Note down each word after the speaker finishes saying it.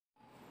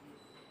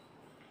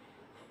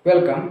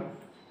Welcome.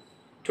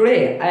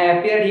 Today I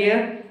appeared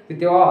here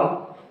with you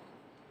all.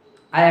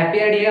 I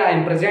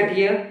am present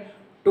here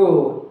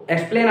to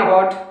explain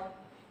about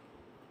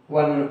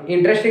one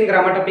interesting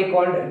grammar topic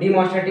called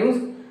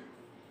demonstratives.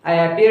 I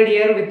appeared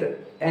here with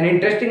an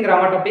interesting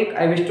grammar topic.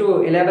 I wish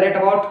to elaborate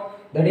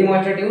about the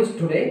demonstratives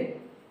today.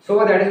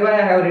 So that is why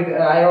I have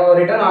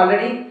written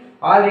already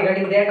all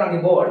regarding that on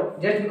the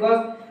board. Just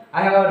because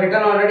I have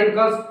written already,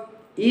 because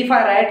if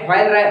I write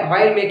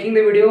while making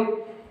the video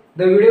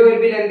will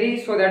be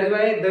lengthy. So that is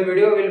why the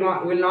video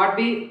will not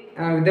be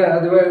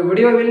the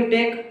video will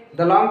take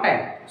the long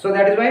time. So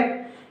that is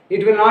why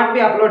it will not be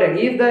uploaded.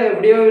 If the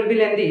video will be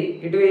lengthy,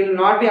 it will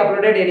not be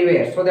uploaded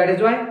anywhere. So that is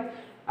why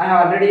I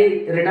have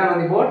already written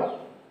on the board.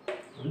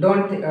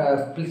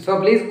 So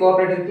please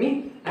cooperate with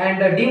me. And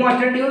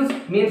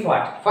demonstratives means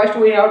what? First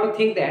we have to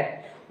think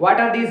that what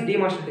are these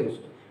demonstratives.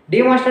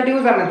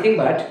 Demonstratives are nothing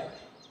but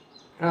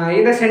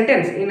in the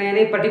sentence, in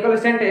any particular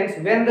sentence,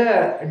 when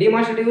the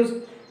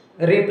demonstratives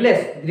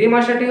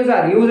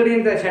are used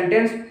in the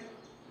sentence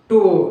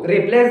to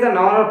replace the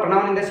noun or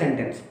pronoun in the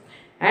sentence.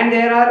 And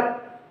there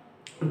are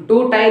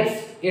two types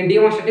in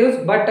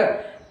demonstratives, but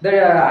the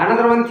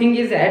another one thing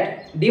is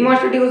that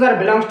demonstratives are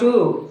belongs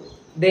to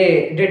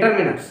the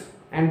determiners,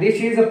 and this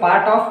is a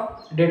part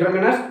of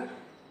determiners,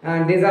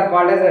 and these are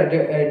called as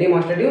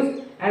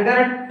demonstratives. And there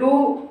are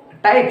two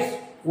types.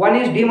 One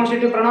is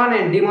demonstrative pronoun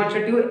and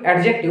demonstrative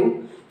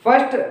adjective.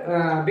 First,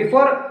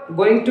 before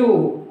going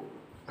to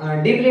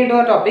deeply into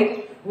the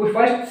topic, we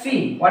first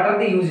see what are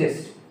the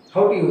uses,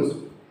 how to use.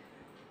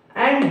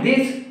 And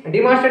these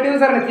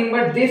demonstratives are nothing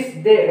but this,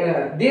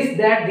 that,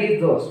 these,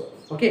 those.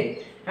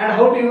 Okay. And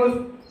how to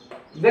use?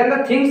 When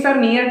the things are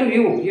near to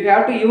you, you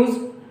have to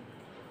use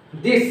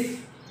this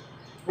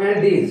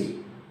and these.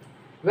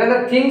 When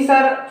the things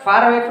are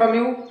far away from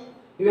you,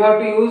 you have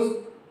to use.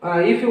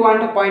 If you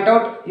want to point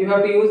out, you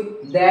have to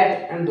use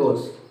that and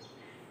those.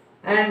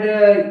 And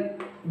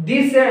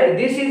this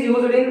is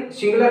used in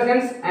singular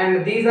sense,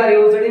 and these are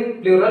used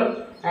in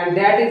plural, and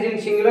that is in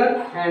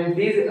singular, and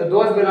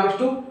those belongs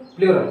to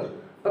plural.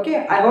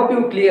 Okay, I hope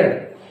you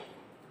cleared.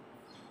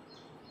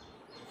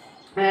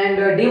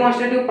 And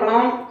demonstrative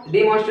pronoun,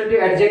 demonstrative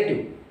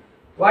adjective.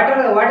 What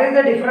is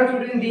the difference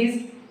between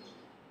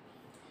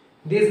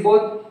these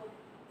both?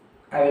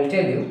 I will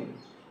tell you.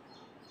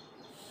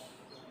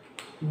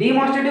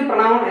 Demonstrative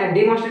pronoun and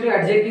demonstrative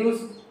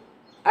adjectives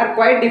are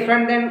quite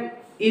different than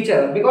each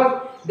other,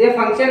 because they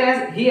function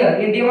as, here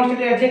in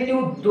demonstrative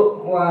adjective,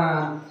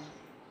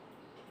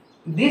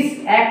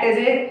 this act as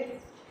a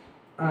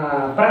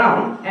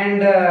pronoun,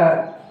 and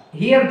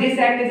here this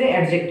act as a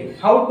adjective.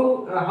 How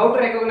to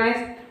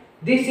recognize?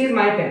 This is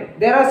my pen.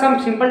 There are some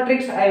simple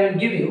tricks I will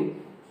give you.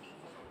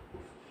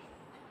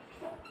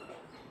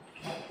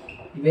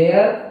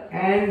 Where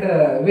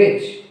and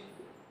which.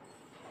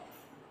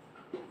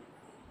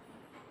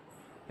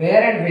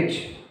 Where and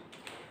which.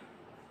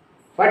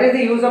 What is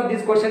the use of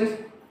these questions?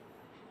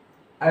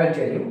 I will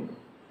tell you.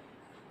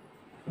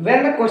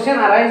 When the question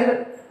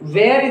arises,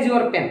 where is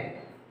your pen?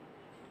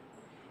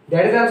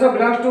 That is also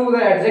belongs to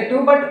the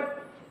adjective,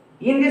 but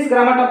in this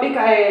grammar topic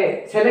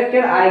I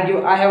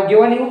have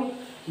given you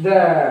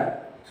the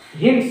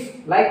hints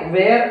like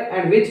where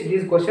and which,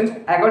 these questions.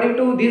 According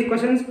to these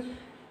questions,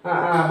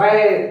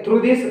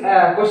 through these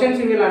questions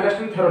you will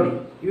understand thoroughly.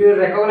 You will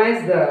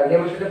recognize the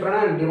demonstrative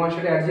pronoun and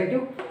demonstrative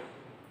adjective.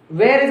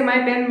 Where is my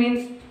pen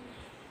means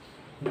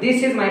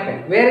this is my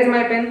pen. Where is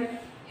my pen?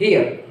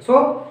 Here.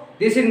 So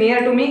this is near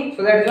to me,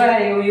 so that is why I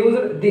have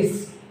used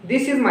this.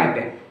 This is my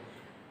pen.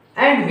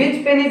 And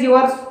which pen is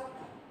yours?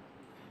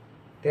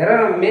 There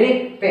are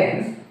many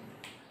pens.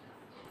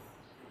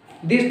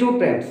 These two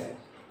pens.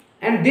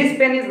 And this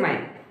pen is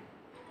mine.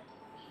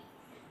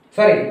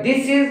 Sorry,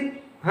 this is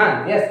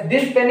yes,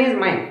 this pen is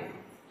mine.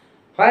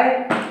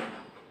 Why?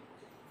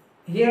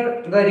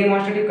 Here the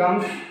demonstrative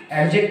comes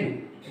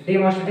adjective.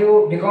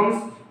 Demonstrative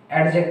becomes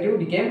adjective,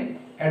 became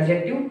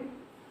adjective.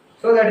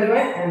 So that is why,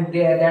 and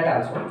that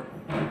also.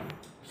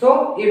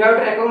 So you have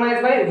to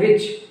recognize by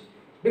which,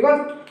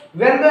 because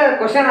when the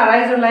question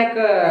arises like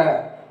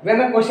when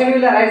the question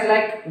will arise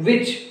like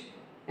which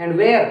and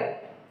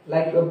where,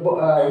 like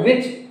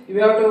which,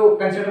 you have to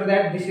consider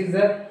that this is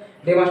the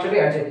demonstrative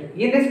adjective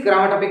in this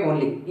grammar topic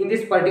only, in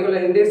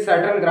this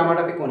certain grammar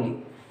topic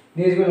only.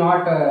 These will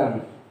not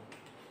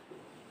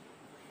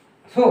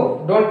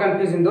so don't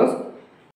confuse in those.